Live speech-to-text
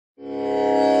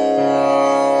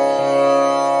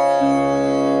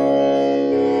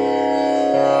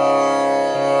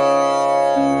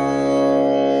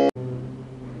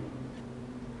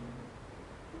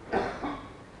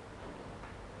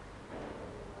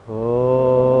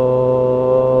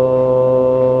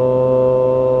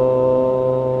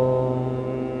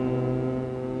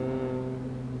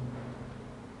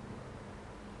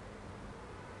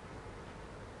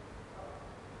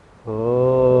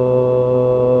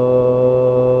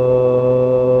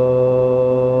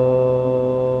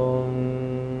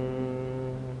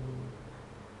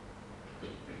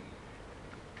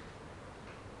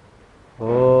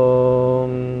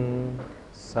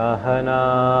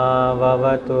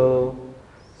सहनाववतु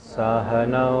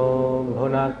सहनौ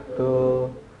भुनक्तु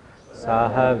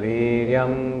सह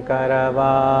वीर्यं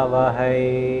करवावहै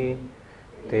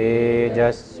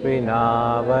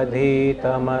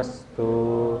तेजस्विनावधीतमस्तु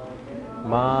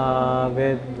मा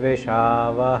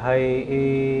विद्विषावहै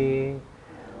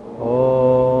ॐ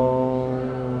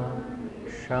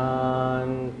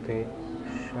शान्ति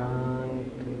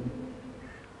शान्ति।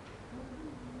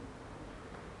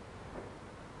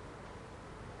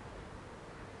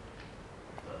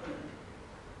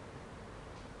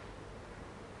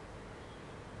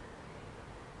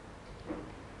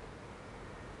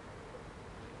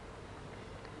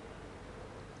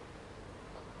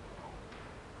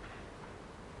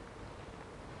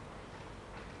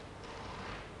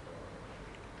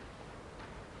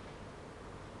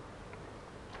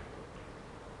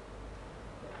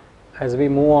 As we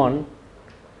move on,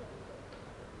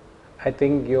 I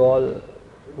think you all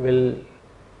will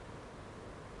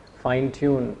fine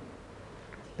tune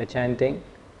the chanting,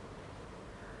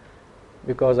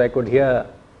 because I could hear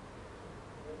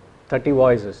 30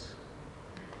 voices.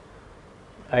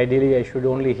 Ideally, I should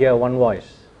only hear one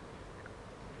voice.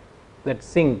 That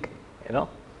sync,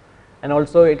 and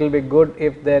also it will be good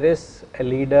if there is a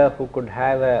leader who could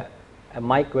have a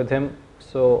mic with him,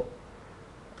 so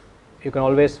you can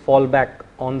always fall back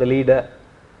on the leader.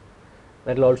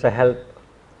 That will also help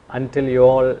until you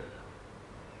all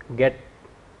get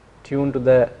tuned to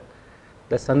the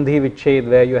sandhi vichhed,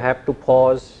 where you have to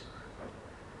pause,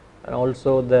 and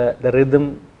also the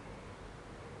rhythm.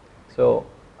 So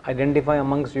identify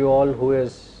amongst you all who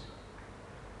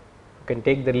can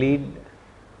take the lead,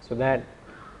 so that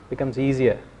becomes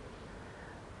easier.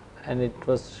 And it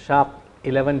was sharp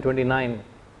 11:29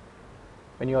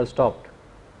 when you all stopped.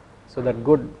 So that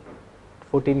good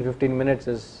 14-15 minutes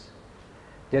is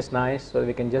just nice, so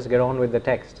we can just get on with the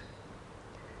text.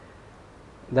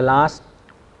 The last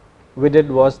we did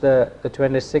was the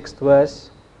 26th verse,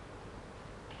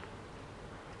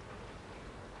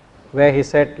 where he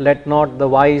said, "Let not the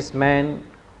wise man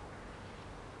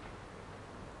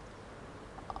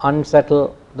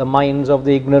unsettle the minds of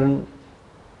the ignorant,"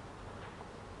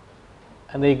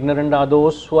 and the ignorant are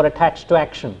those who are attached to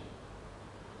action.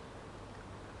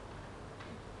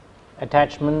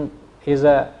 Attachment is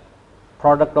a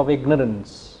product of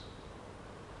ignorance,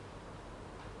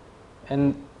 and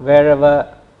wherever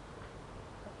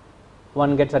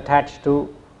one gets attached to,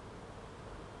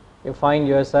 you find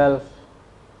yourself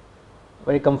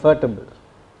very comfortable,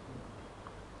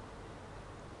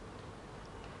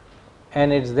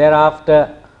 and it's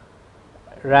thereafter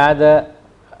rather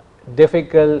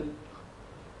difficult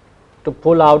to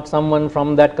pull out someone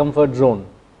from that comfort zone.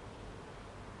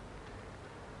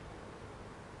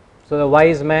 So the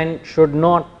wise man should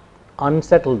not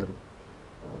unsettle them.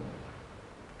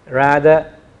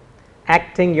 Rather,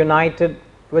 acting united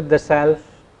with the self,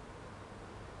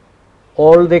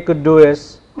 all they could do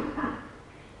is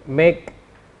make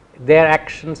their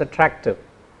actions attractive.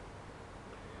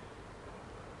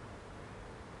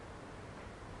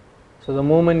 So the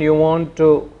moment you want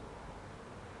to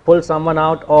pull someone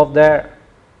out of their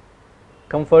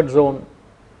comfort zone,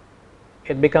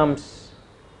 it becomes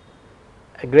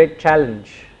a great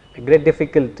challenge, a great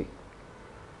difficulty.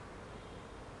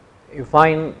 You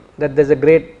find that there is a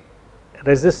great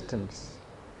resistance,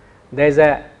 there is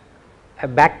a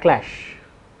backlash.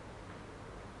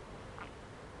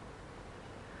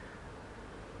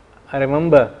 I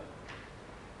remember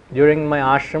during my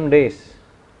ashram days,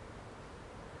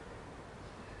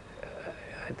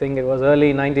 I think it was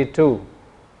early 92,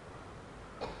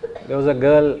 there was a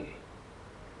girl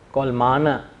called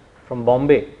Mana from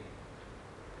Bombay.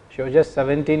 She was just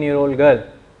 17-year-old girl,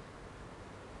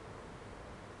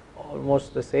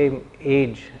 almost the same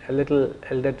age, a little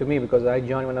elder to me, because I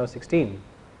joined when I was 16.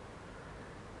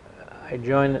 I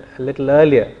joined a little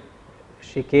earlier.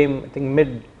 She came, I think,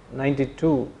 mid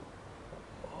 92,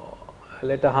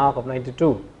 later half of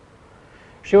 92.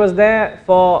 She was there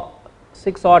for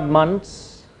 6 odd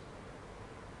months,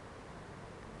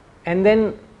 and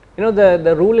then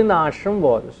the rule in the ashram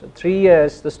was 3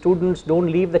 years the students don't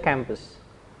leave the campus.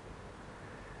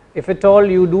 If at all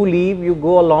you do leave, you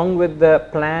go along with the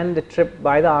planned trip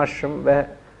by the ashram,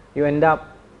 where you end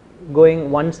up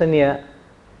going once a year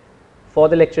for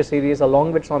the lecture series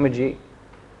along with Swamiji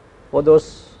for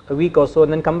those a week or so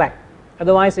and then come back.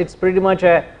 Otherwise, it's pretty much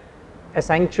a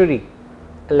sanctuary,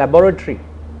 a laboratory,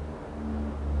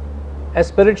 a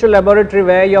spiritual laboratory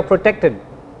where you are protected,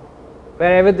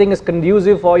 where everything is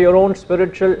conducive for your own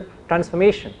spiritual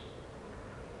transformation.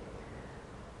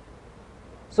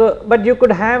 So, but you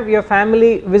could have your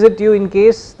family visit you in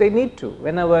case they need to,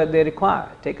 whenever they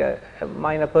require. Take a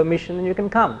minor permission and you can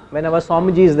come whenever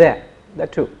Swamiji is there,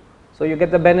 that too. So you get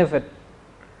the benefit.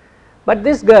 But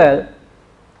this girl,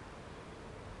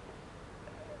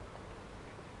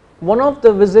 one of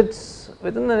the visits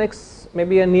within the next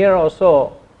maybe a year or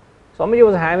so, Swamiji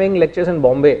was having lectures in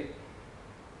Bombay,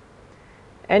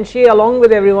 and she along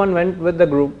with everyone went with the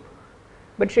group,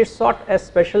 but she sought a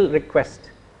special request.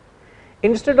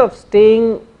 Instead of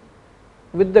staying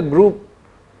with the group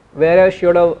where she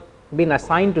would have been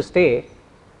assigned to stay,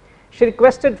 she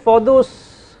requested for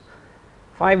those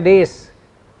 5 days,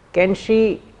 can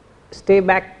she stay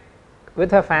back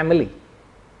with her family?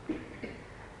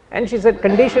 And she said,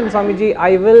 condition Swamiji,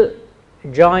 I will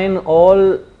join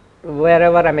all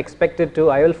wherever I am expected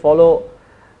to, I will follow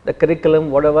the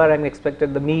curriculum, whatever I am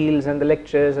expected, the meals and the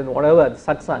lectures and whatever, the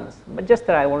satsangs, but just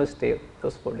that I want to stay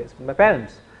those 4 days with my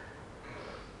parents.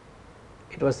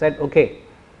 It was said, okay.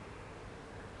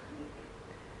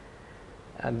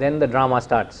 And then the drama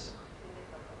starts.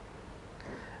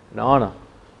 No.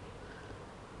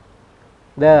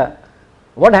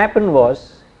 What happened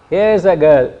was, here is a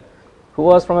girl who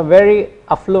was from a very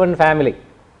affluent family,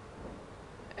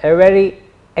 a very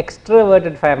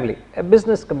extroverted family, a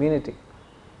business community,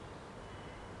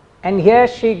 and here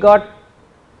she got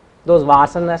those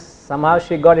vasanas, somehow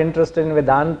she got interested in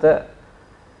Vedanta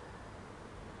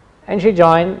and she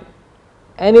joined,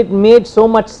 and it made so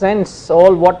much sense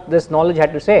all what this knowledge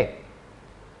had to say.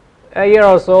 A year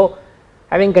or so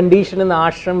having conditioned in the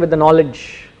ashram with the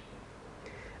knowledge.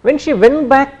 When she went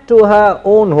back to her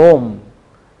own home,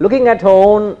 looking at her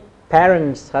own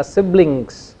parents, her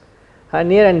siblings, her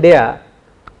near and dear,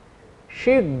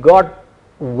 she got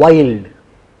wild.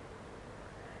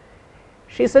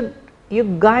 She said,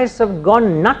 you guys have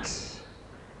gone nuts.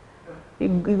 You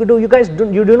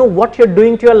do know what you are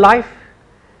doing to your life?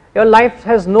 Your life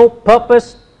has no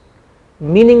purpose,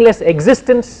 meaningless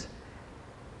existence,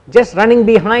 just running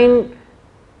behind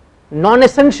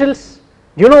non-essentials.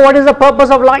 Do you know what is the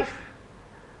purpose of life?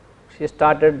 She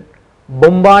started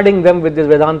bombarding them with these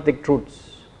Vedantic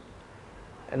truths.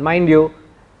 And mind you,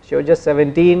 she was just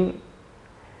 17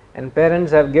 and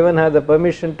parents have given her the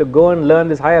permission to go and learn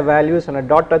these higher values, and her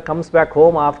daughter comes back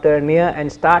home after a year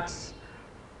and starts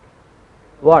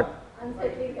what?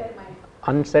 Unsettling their minds.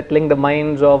 Unsettling the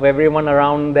minds of everyone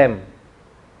around them.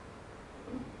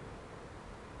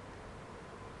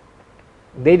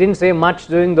 They didn't say much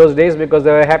during those days because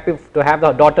they were happy to have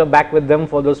the daughter back with them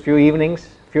for those few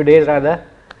days rather.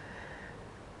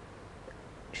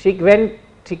 She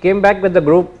came back with the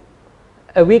group.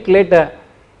 A week later,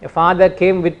 a father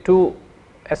came with 2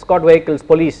 escort vehicles,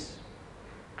 police.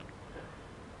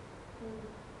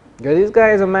 This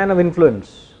guy is a man of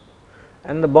influence,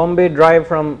 and the Bombay drive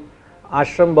from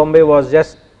ashram Bombay was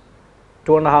just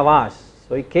 2.5 hours.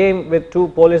 So he came with 2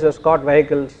 police escort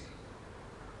vehicles,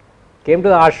 came to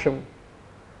the ashram,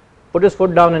 put his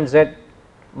foot down and said,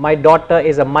 my daughter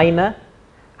is a minor,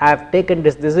 I have taken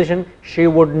this decision, she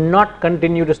would not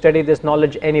continue to study this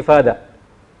knowledge any further.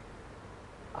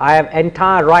 I have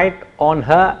entire right on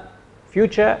her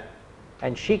future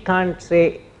and she can't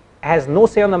say, has no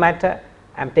say on the matter,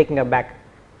 I am taking her back.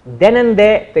 Then and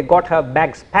there they got her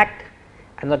bags packed,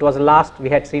 and that was the last we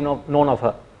had known of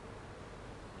her.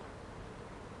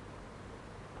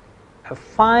 A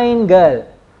fine girl,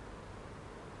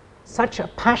 such a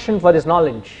passion for this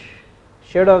knowledge,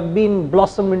 she would have been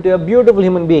blossomed into a beautiful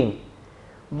human being.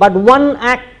 But one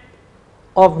act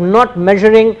of not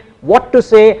measuring what to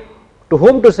say, to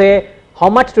whom to say, how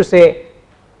much to say,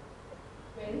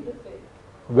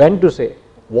 when to say,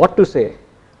 what to say,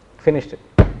 finished it.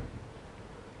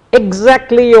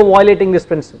 Exactly, you are violating this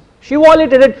principle. She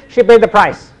violated it, she paid the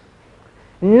price.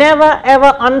 Never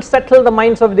ever unsettle the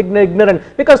minds of the ignorant,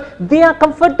 because they are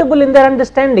comfortable in their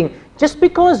understanding. Just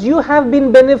because you have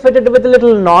been benefited with a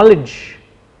little knowledge,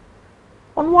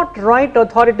 on what right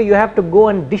authority you have to go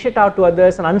and dish it out to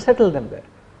others and unsettle them there?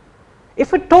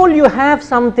 If at all you have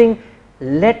something,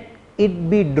 let it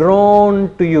be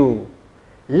drawn to you.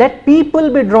 Let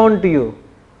people be drawn to you.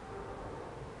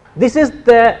 This is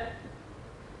the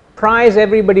price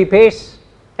everybody pays,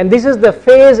 and this is the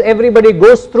phase everybody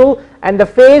goes through, and the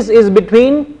phase is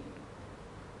between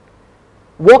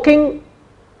walking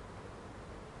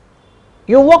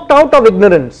You walked out of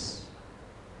ignorance,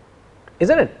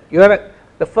 isn't it? You have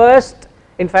the first,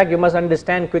 in fact you must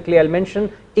understand quickly, I will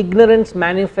mention, ignorance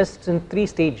manifests in 3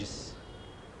 stages.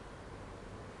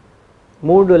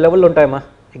 3 level ఉంటాయమ్మా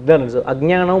ignorance,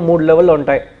 అజ్ఞానం 3 level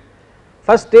ఉంటాయి.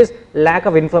 First is lack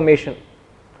of information.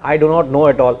 I do not know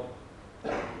at all.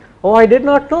 Oh, I did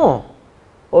not know.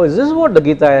 Oh, is this what the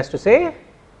Gita has to say?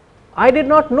 I did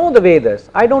not know the Vedas.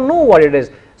 I don't know what it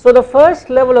is. So the first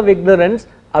level of ignorance,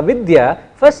 avidya,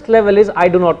 first level is I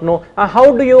do not know.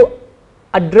 How do you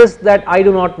address that I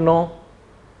do not know?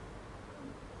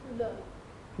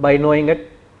 By knowing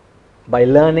it, by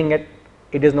learning it.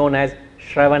 It is known as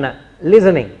Shravana,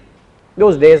 listening.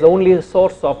 Those days the only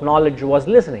source of knowledge was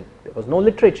listening. There was no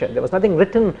literature, there was nothing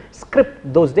written script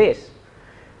those days.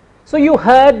 So you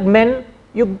heard men,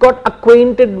 you got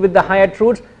acquainted with the higher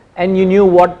truths and you knew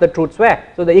what the truths were.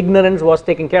 So the ignorance was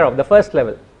taken care of, the first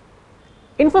level.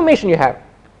 Information you have.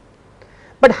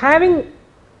 But having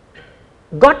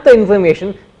got the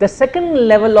information, the second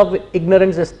level of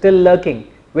ignorance is still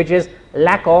lurking, which is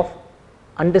lack of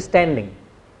understanding.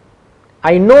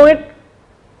 I know it,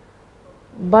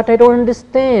 but I don't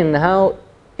understand how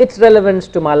its relevance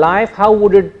to my life, how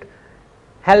would it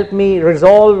help me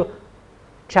resolve,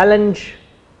 challenge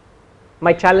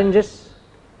my challenges.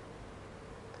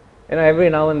 You know, every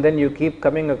now and then you keep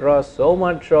coming across so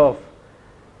much of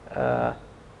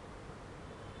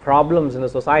problems in the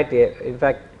society. In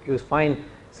fact, you find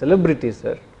celebrities,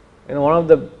 sir. You know,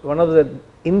 one of the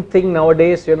in thing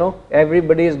nowadays, you know,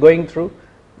 everybody is going through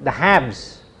the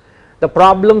haves, the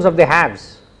problems of the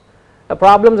haves. The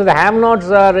problems of the have-nots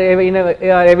are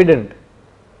evident,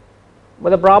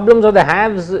 but the problems of the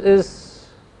haves is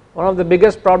one of the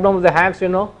biggest problems of the haves. You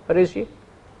know, what is she?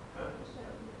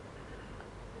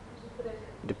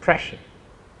 Depression.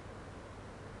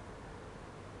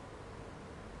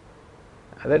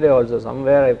 Other day also,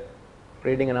 somewhere I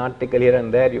reading an article here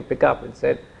and there, you pick up, it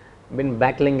said, been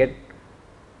battling it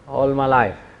all my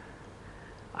life.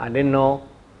 I didn't know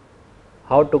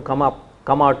how to come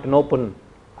out in open.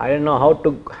 I don't know how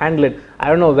to handle it. I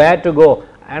don't know where to go.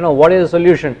 I don't know what is the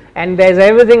solution. And there is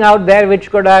everything out there which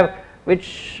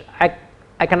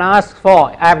I can ask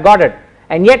for. I have got it.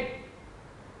 And yet,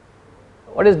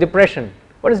 what is depression?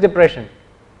 What is depression?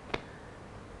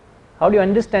 How do you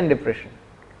understand depression?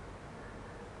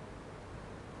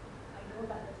 I don't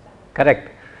understand.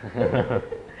 Correct.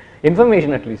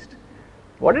 Information at least.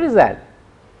 What is that?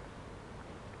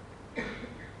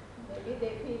 Maybe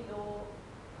they feel low.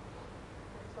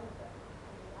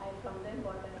 I from them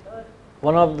what I heard.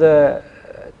 One of the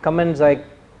comments I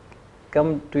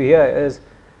come to hear is,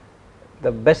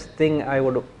 the best thing I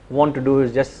would want to do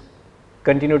is just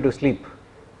continue to sleep,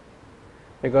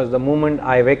 because the moment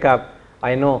I wake up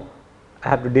I know I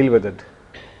have to deal with it.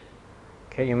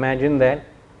 Can you imagine that?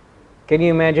 Can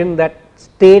you imagine that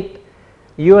state?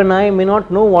 You and I may not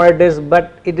know what it is,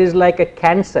 but it is like a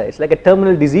cancer. It's like a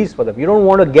terminal disease for them. You don't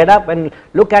want to get up and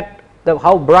look at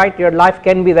how bright your life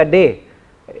can be that day,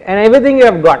 and everything you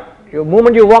have got. The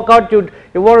moment you walk out, you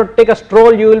want to take a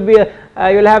stroll, you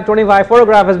will have 25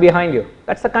 photographers behind you.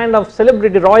 That's the kind of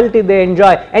celebrity royalty they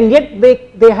enjoy, and yet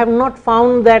they have not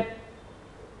found that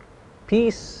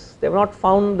peace. They have not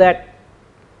found that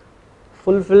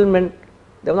fulfillment.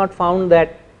 They have not found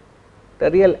that the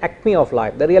real acme of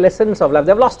life, the real essence of life.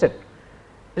 They have lost it.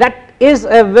 That is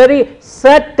a very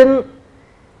certain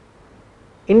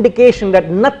indication that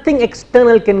nothing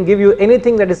external can give you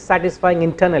anything that is satisfying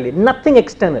internally. Nothing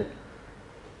external.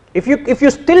 If you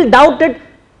still doubt it,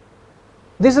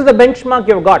 this is the benchmark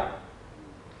you have got.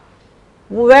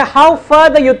 How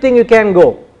further you think you can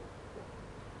go?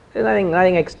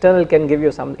 Nothing external can give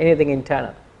you anything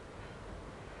internal.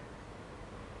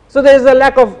 So there is a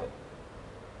lack of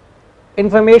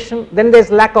information, then there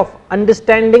is lack of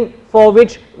understanding, for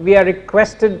which we are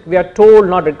requested, we are told,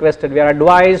 not requested, we are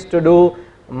advised to do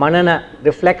manana,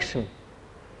 reflection.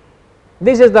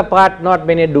 This is the part not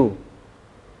many do.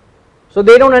 So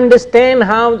they don't understand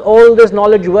how all this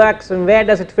knowledge works and where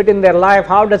does it fit in their life,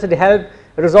 how does it help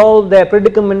resolve their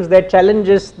predicaments, their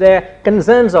challenges, their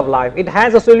concerns of life. It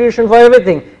has a solution for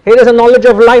everything. Here is a knowledge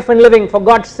of life and living. For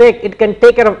God's sake, it can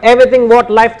take care of everything what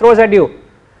life throws at you.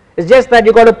 It's just that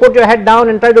you got to put your head down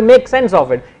and try to make sense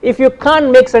of it. If you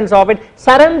can't make sense of it,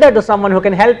 surrender to someone who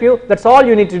can help you. That's all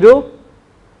you need to do.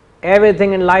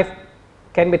 Everything in life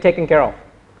can be taken care of.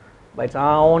 But it's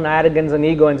our own arrogance and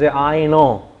ego and say, I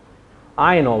know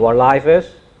what life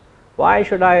is. Why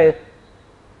should I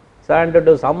surrender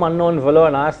to some unknown fellow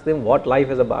and ask them what life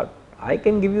is about? I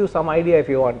can give you some idea if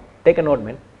you want. Take a note,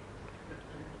 man.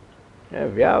 Yeah,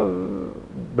 we have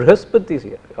Brihaspati's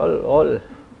here. All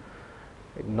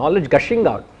knowledge gushing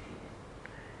out.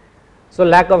 So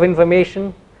lack of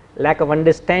information, lack of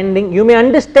understanding, you may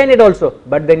understand it also,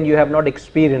 but then you have not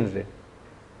experienced it.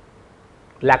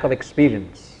 Lack of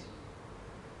experience.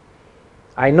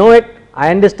 I know it, I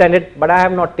understand it, but I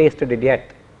have not tasted it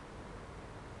yet.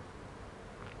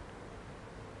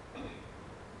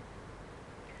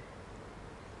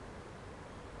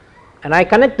 And I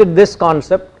connected this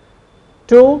concept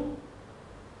to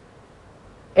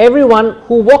everyone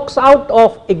who walks out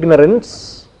of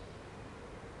ignorance.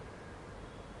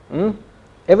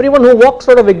 Everyone who walks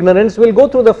out of ignorance will go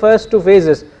through the first two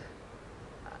phases: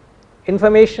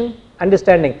 information,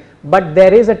 understanding. But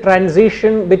there is a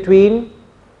transition between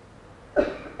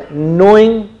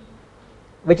knowing,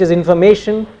 which is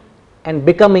information, and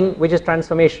becoming, which is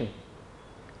transformation.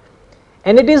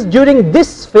 And it is during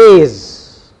this phase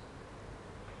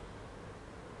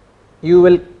you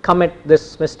will commit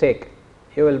this mistake,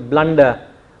 you will blunder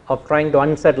of trying to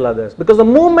unsettle others, because the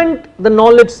moment the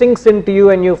knowledge sinks into you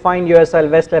and you find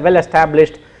yourself well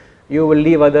established, you will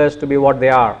leave others to be what they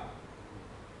are.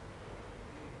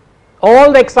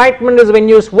 All the excitement is when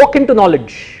you walk into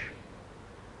knowledge.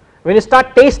 When you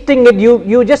start tasting it,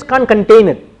 you just can't contain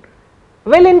it.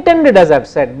 Well intended, as I have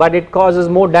said, but it causes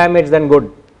more damage than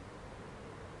good.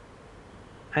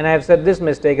 And I have said this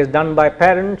mistake is done by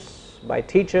parents, by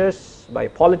teachers, by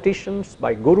politicians,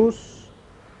 by gurus.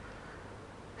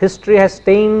 History has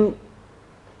stained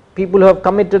people who have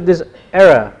committed this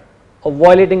error of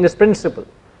violating this principle,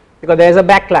 because there is a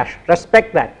backlash.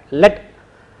 Respect that.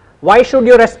 Why should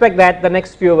you respect that? The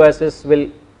next few verses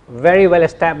will very well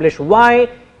establish why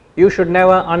you should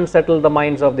never unsettle the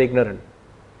minds of the ignorant.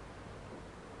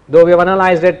 Though we have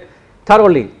analyzed it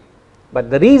thoroughly, but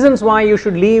the reasons why you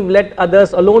should let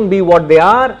others alone be what they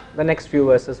are, the next few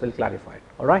verses will clarify it.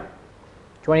 All right?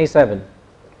 27.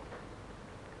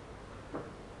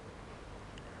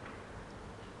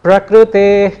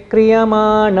 Prakrute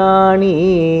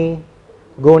kriyamanani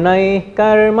gunai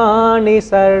karmani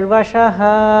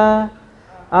sarvashaha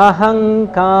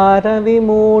ahankara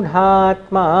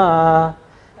vimudhatma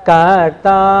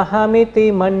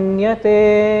kartahamiti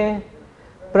manyate.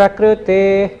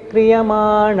 Prakrute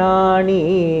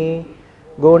kriyamanani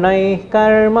gunai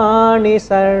karmani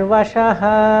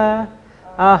sarvashaha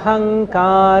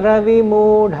ahankara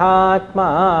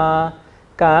vimudhatma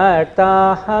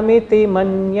kartahamiti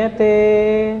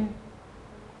manyate.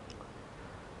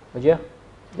 Vijaya,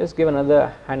 just give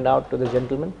another handout to the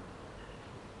gentleman.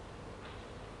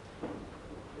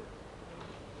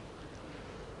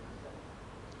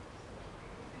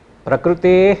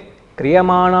 Prakrute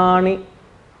kriyamanani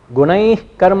gunai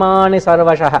karmani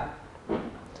sarvashaha.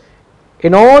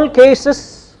 In all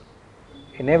cases,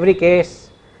 in every case,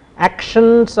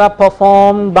 actions are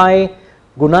performed by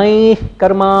gunai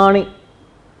karmani,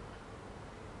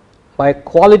 by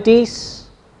qualities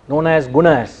known as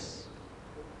gunas,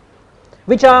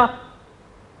 which are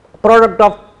product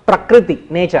of prakriti,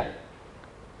 nature.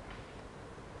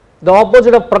 The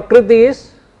opposite of prakriti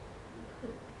is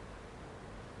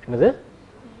another.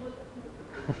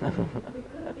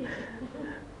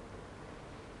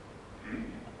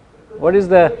 What is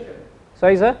the,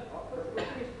 sorry sir?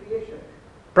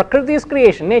 Prakriti is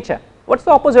creation, nature. What's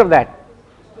the opposite of that?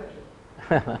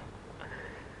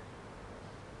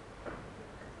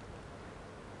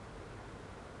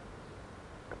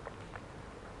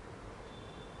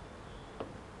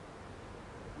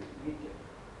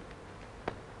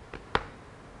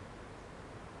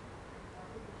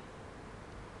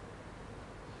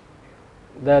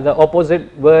 The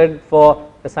opposite word for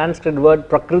the Sanskrit word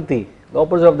prakriti, the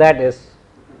opposite of that is,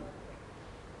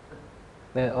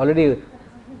 already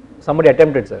somebody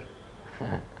attempted, sir.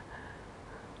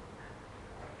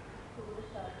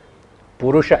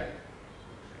 Purusha.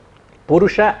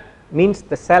 Purusha means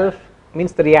the self,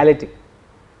 means the reality,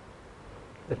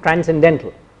 the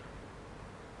transcendental.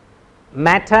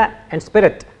 Matter and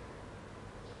spirit.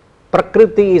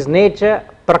 Prakriti is nature,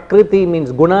 prakriti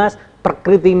means gunas,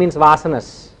 prakriti means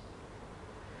vasanas.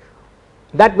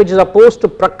 That which is opposed to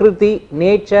prakriti,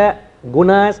 nature,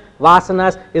 gunas,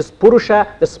 vasanas is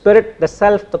purusha, the spirit, the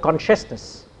self, the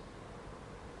consciousness.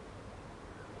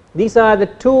 These are the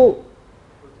two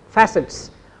facets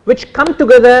which come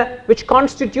together, which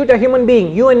constitute a human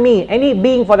being. You and me, any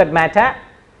being for that matter,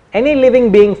 any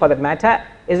living being for that matter,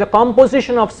 is a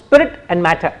composition of spirit and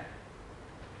matter.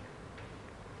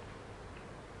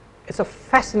 It's a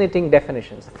fascinating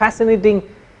definition. It's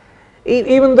fascinating,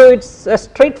 even though it's a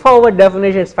straightforward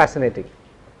definition, it's fascinating.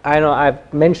 I know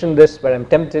I've mentioned this, but I'm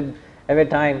tempted every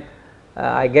time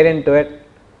I get into it.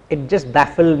 It just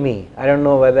baffled me. I don't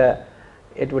know whether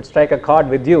it would strike a chord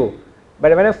with you,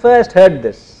 But when I first heard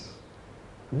this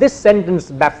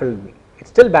sentence baffled me. It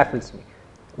still baffles me.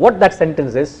 What that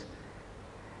sentence is: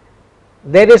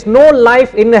 there is no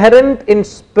life inherent in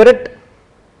spirit,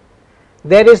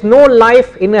 there is no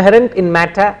life inherent in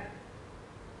matter,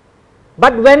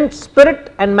 but when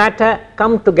spirit and matter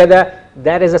come together,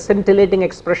 there is a scintillating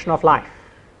expression of life.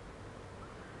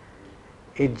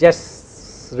 It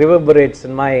just reverberates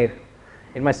in my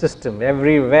system,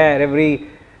 everywhere, every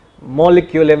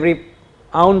molecule, every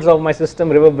ounce of my system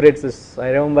reverberates this. I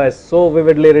remember it's so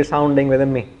vividly resounding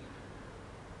within me.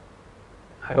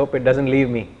 I hope it doesn't leave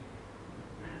me.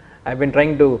 I've been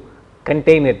trying to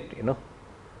contain it,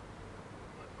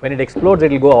 when it explodes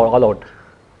it will go all out.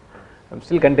 I'm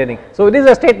still containing. So it is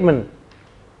a statement.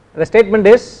 The statement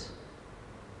is,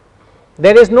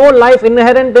 there is no life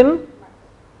inherent in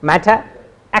matter.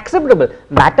 Acceptable.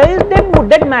 Matter is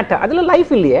dead matter. Adala life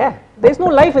illiye. There is no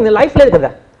life in the life ledhu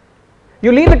kada.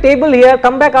 You leave a table here,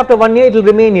 come back after 1 year, it will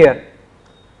remain here.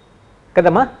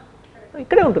 Kadama?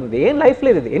 Ikkade untundi. Em life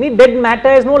ledhu. Any dead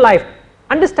matter is no life.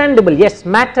 Understandable. Yes,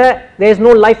 matter, there is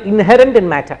no life inherent in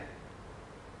matter.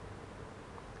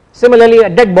 Similarly, a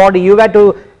dead body, you have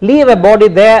to leave a body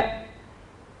there,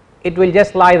 it will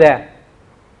just lie there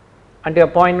until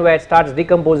a point where it starts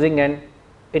decomposing and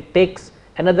it takes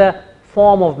another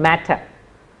form of matter,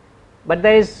 but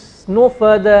there is no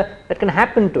further that can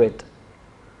happen to it,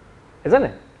 isn't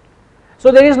it?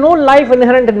 So there is no life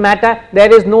inherent in matter,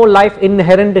 there is no life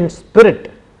inherent in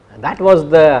spirit. And that was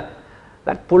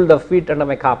that pulled the feet under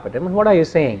my carpet. I mean, what are you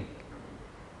saying?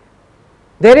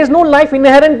 There is no life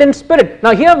inherent in spirit.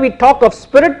 Now here we talk of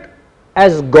spirit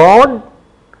as God,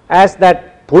 as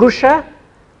that Purusha,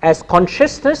 as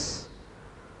consciousness.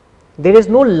 There is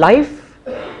no life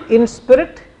in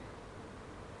spirit,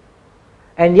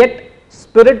 and yet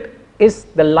spirit is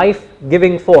the life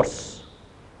giving force.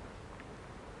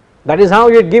 That is how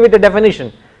you give it a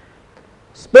definition.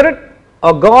 Spirit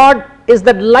or God is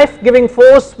that life giving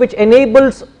force which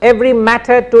enables every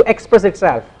matter to express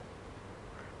itself.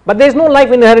 But there is no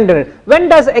life inherent in it. When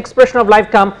does the expression of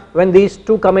life come? When these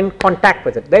two come in contact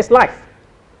with it, there is life.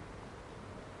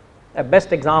 A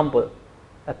best example,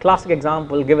 a classic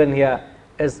example given here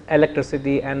is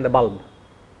electricity and the bulb.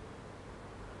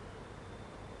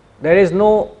 There is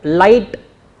no light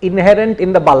inherent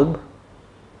in the bulb,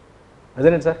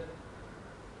 isn't it, sir?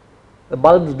 The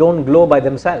bulbs don't glow by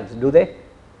themselves, do they?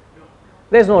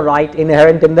 There is no light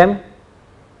inherent in them.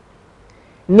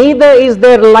 Neither is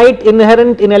there light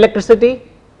inherent in electricity,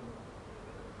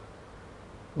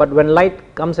 but when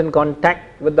light comes in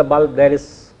contact with the bulb, there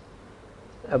is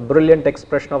a brilliant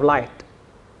expression of light.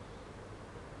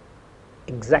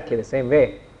 Exactly the same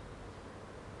way,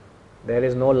 there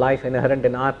is no life inherent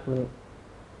in Atman,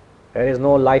 there is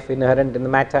no life inherent in the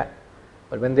matter,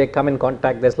 but when they come in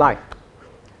contact, there is life.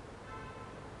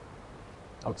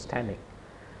 Outstanding.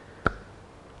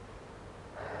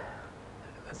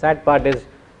 The sad part is,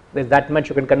 there is that much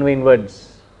you can convey in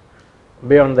words.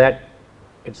 Beyond that,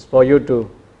 it is for you to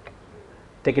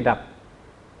take it up.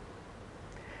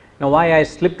 Now why I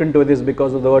slipped into this,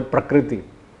 because of the word Prakriti. There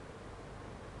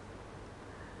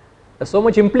is so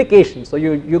much implication, so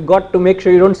you got to make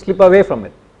sure you don't slip away from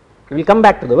it. We will come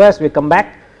back to the verse, we will come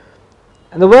back,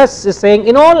 and the verse is saying,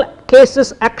 in all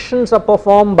cases actions are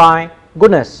performed by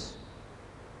gunas.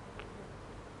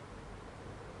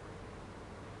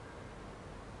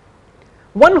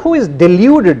 One who is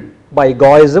deluded by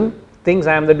egoism thinks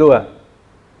I am the doer.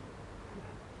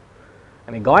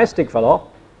 An egoistic fellow,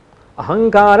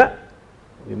 ahankara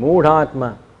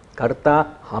vimudhatma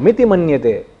karta hamiti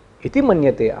manyate iti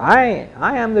manyate,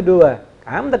 I am the doer,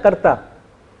 I am the karta.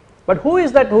 But who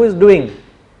is that who is doing?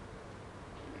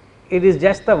 It is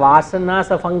just the vasanas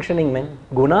are functioning, man.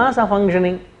 Gunas are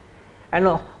functioning.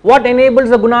 And what enables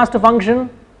the gunas to function?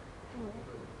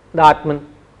 The Atman.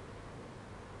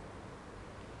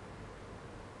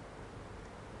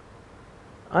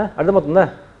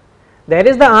 There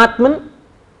is the Atman,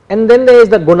 and then there is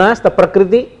the gunas, the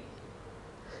Prakriti.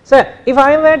 Sir, if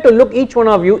I were to look each one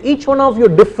of you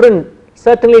different,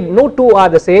 certainly no two are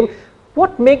the same.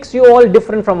 What makes you all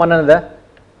different from one another?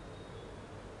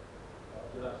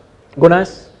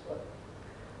 Gunas.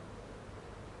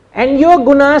 And your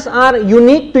gunas are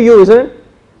unique to you, isn't it?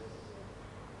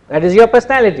 That is your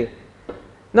personality.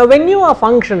 Now when you are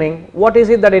functioning, what is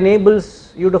it that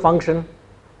enables you to function?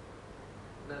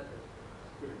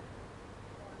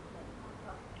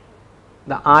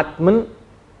 The Atman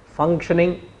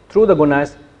functioning through the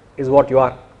gunas is what you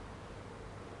are.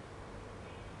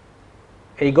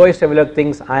 Egoist develop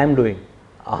thinks I am doing.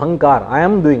 Ahankar, I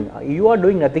am doing. You are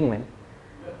doing nothing, man.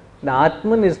 The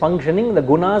Atman is functioning, the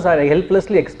gunas are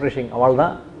helplessly expressing.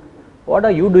 Avalda, what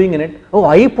are you doing in it? Oh,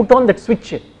 I put on that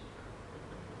switch.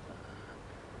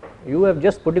 You have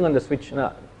just putting on the switch.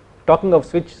 Now, talking of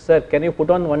switch, sir, can you put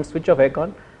on one switch of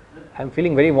aircon? I am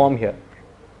feeling very warm here.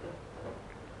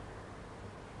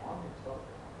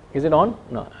 Is it on?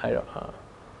 No, I don't.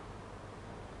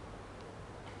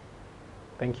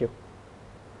 Thank you.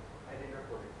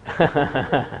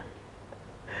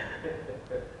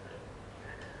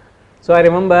 So I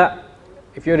remember,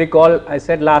 if you recall, I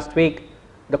said last week,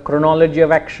 the chronology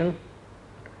of action.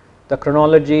 The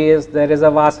chronology is there is a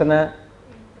vasana,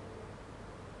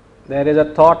 there is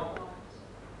a thought,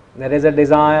 there is a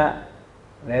desire,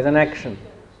 there is an action.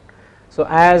 So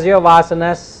as your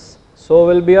vasanas, so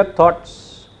will be your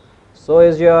thoughts, so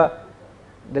is your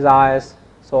desires,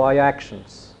 so are your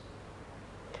actions.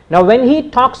 Now when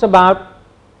he talks about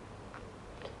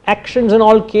actions in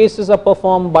all cases are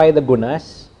performed by the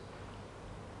gunas,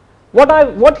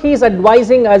 what he is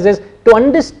advising us is to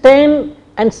understand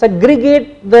and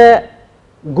segregate the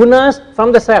gunas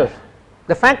from the self.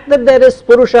 The fact that there is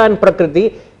Purusha and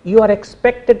Prakriti, you are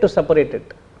expected to separate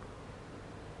it.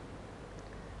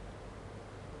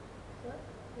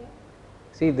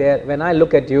 See there, when I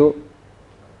look at you,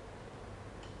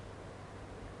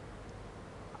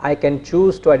 I can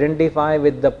choose to identify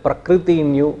with the Prakriti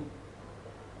in you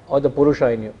or the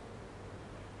Purusha in you.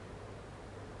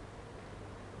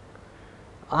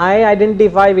 I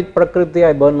identify with Prakriti,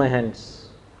 I burn my hands.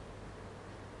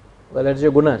 Well, that's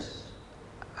your gunas.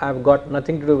 I have got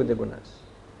nothing to do with the gunas.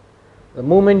 The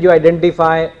moment you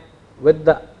identify with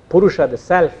the Purusha, the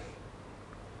self,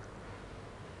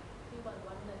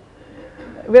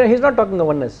 he's not talking of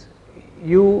oneness.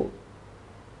 You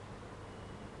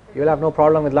will have no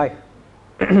problem with life.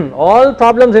 All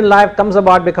problems in life comes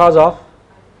about because of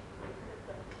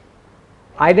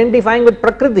identifying with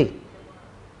Prakriti,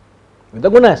 with the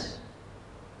gunas.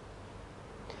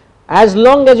 As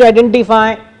long as you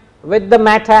identify with the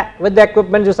matter, with the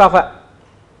equipment, you suffer.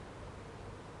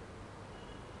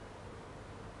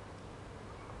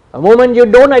 The moment you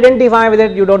don't identify with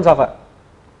it, you don't suffer.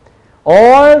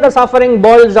 All the suffering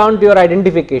boils down to your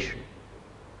identification.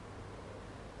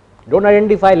 Don't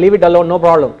identify, leave it alone, no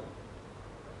problem.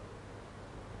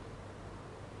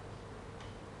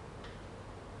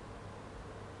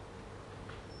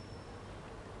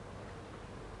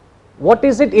 What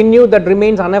is it in you that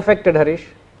remains unaffected, Harish?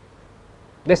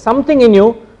 There is something in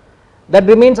you that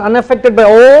remains unaffected by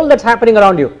all that is happening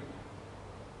around you.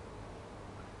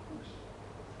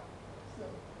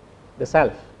 The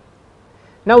self.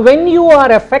 Now when you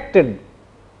are affected,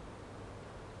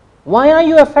 why are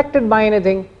you affected by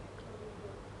anything?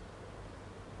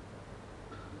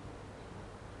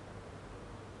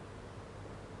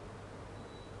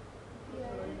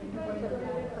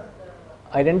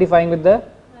 Identifying with the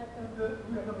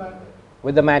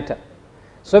matter.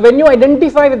 So when you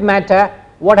identify with matter,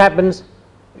 what happens?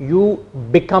 You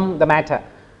become the matter.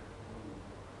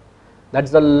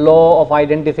 That's the law of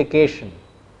identification.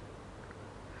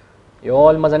 You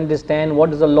all must understand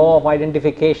what is the law of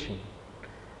identification.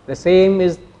 The same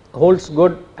holds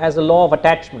good as the law of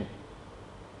attachment.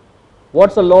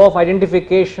 What's the law of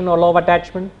identification or law of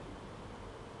attachment?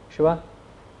 Shiva?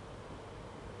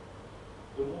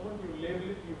 The moment you label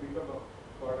it, you become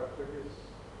a part of it. Is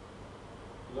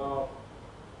law of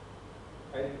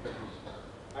identification.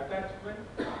 Attachment,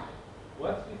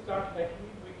 once we start liking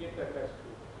it, we get attached to it.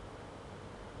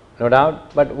 No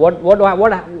doubt, but what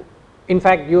in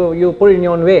fact you put it in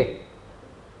your own way.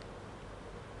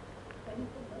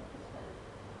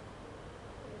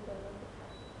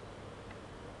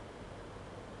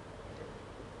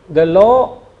 The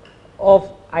law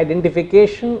of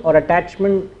identification or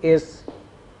attachment is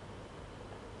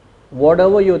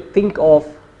whatever you think of,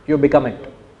 you become it.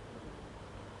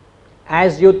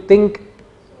 As you think,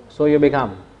 so you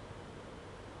become.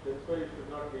 That's why you should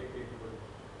not hate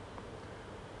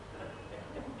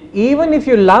anybody. Even if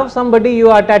you love somebody, you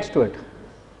are attached to it.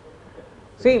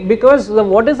 See, because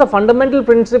what is the fundamental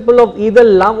principle of either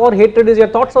love or hatred is your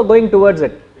thoughts are going towards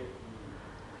it.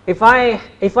 If I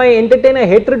entertain a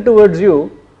hatred towards you,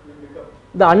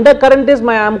 the undercurrent is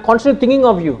I am constantly thinking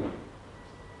of you.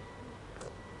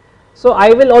 So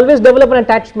I will always develop an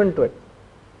attachment to it.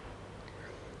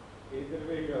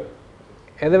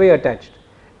 Either way you are attached.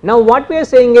 Now what we are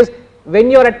saying is, when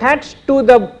you are attached to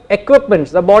the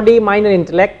equipments, the body, mind and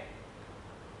intellect,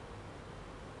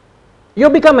 you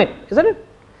become it, isn't it?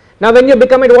 Now when you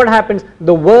become it, what happens?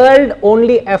 The world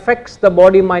only affects the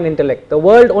body, mind, intellect. The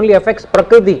world only affects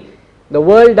Prakriti. The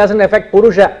world doesn't affect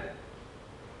Purusha.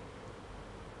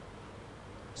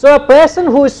 So a person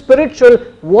who is spiritual,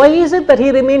 why is it that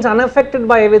he remains unaffected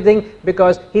by everything?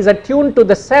 Because he is attuned to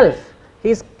the self.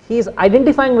 He is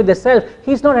identifying with the self.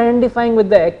 He is not identifying with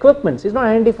the equipments. He is not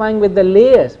identifying with the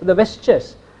layers, with the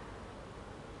vestures.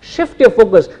 Shift your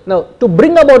focus. Now to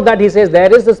bring about that, he says,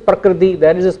 there is this Prakriti,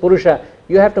 there is this Purusha.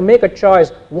 You have to make a choice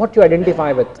what you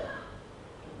identify with.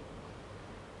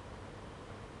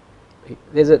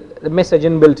 There is a message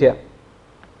inbuilt here.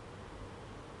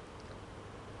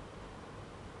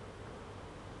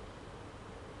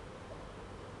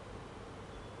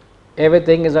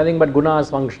 Everything is nothing but gunas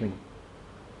functioning.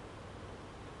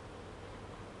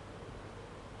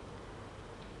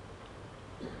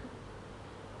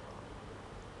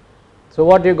 So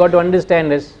what you got to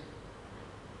understand is,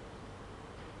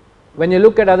 when you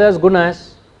look at others'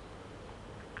 gunas,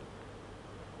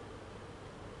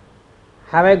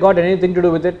 have I got anything to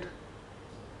do with it?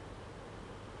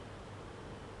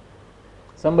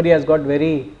 Somebody has got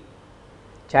very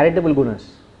charitable gunas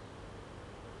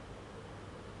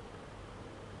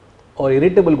or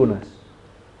irritable gunas.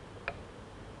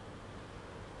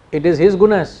 It is his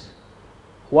gunas.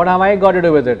 What have I got to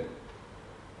do with it?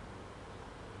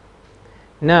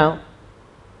 Now,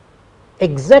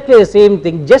 exactly the same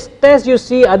thing, just as you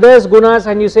see others' gunas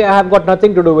and you say, I have got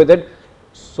nothing to do with it,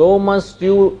 so must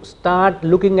you start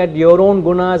looking at your own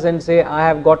gunas and say, I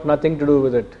have got nothing to do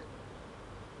with it.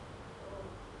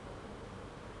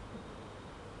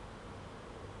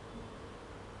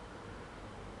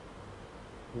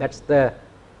 That's the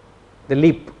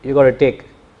leap you got to take.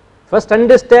 First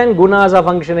understand gunas are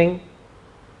functioning.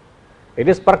 It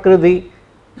is Prakriti,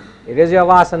 it is your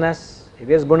vasanas, it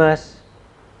is gunas.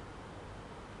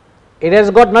 It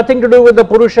has got nothing to do with the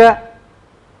Purusha.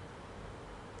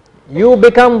 You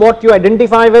become what you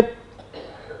identify with.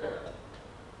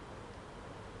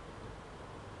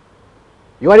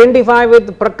 You identify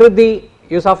with Prakriti,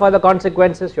 you suffer the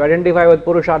consequences. You identify with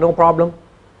Purusha, no problem.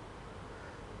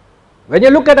 When you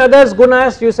look at others'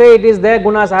 gunas, you say it is their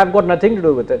gunas, I have got nothing to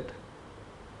do with it.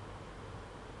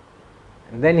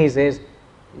 And then he says,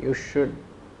 you should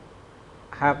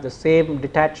have the same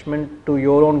detachment to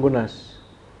your own gunas.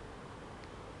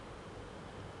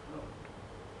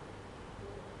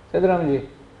 Siddharamji,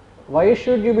 why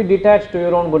should you be detached to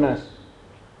your own gunas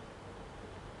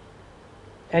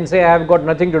and say I have got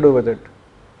nothing to do with it?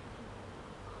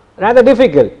 Rather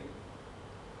difficult.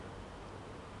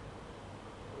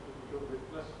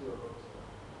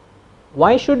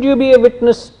 Why should you be a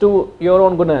witness to your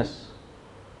own gunas?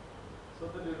 So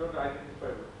that you don't identify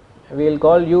with it. We will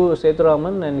call you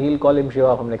Seturaman and he will call him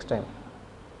Shiva from next time.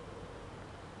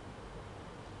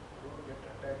 Don't get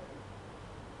attacked.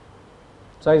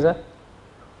 Sorry, sir.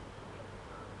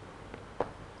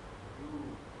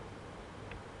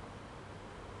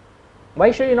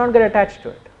 Why should you not get attached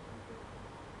to it?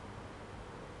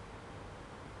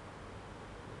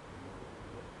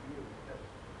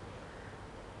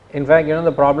 In fact,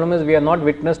 the problem is we are not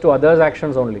witness to others'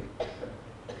 actions only.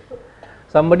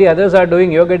 Somebody others are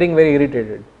doing, you are getting very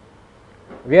irritated.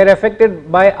 We are affected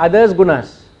by others'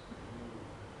 gunas.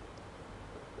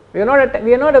 We are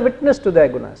not a witness to their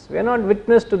gunas. We are not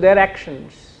witness to their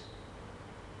actions.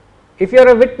 If you are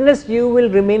a witness, you will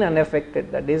remain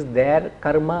unaffected. That is their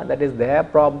karma, that is their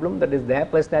problem, that is their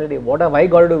personality. What have I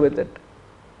got to do with it?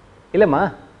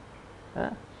 Ilama? You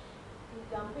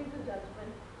jump into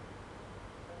judgment.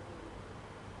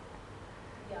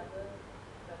 The others.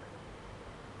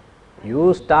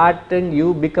 You start and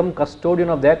you become custodian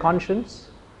of their conscience.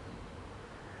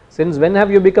 Since when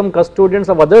have you become custodians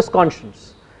of others'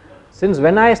 conscience? Since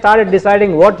when I started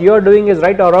deciding what you are doing is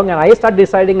right or wrong, and I start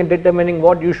deciding and determining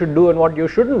what you should do and what you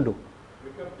shouldn't do.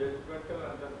 Become judgmental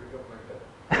and then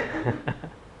become mental.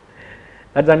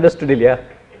 That's understood, Ilya.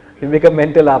 You become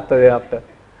mental after.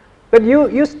 But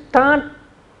you start,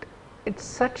 it's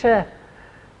such a,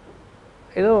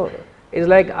 it's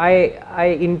like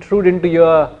I intrude into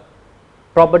your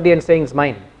property and saying it's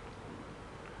mine.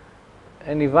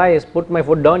 And if I put my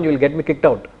foot down, you will get me kicked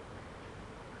out.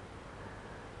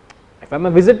 If I am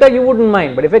a visitor, you wouldn't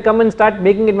mind, but if I come and start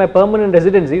making it my permanent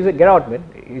residence, you say, get out, man.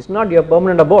 It's not your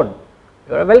permanent abode.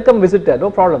 You are a welcome visitor, no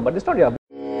problem, but it's not your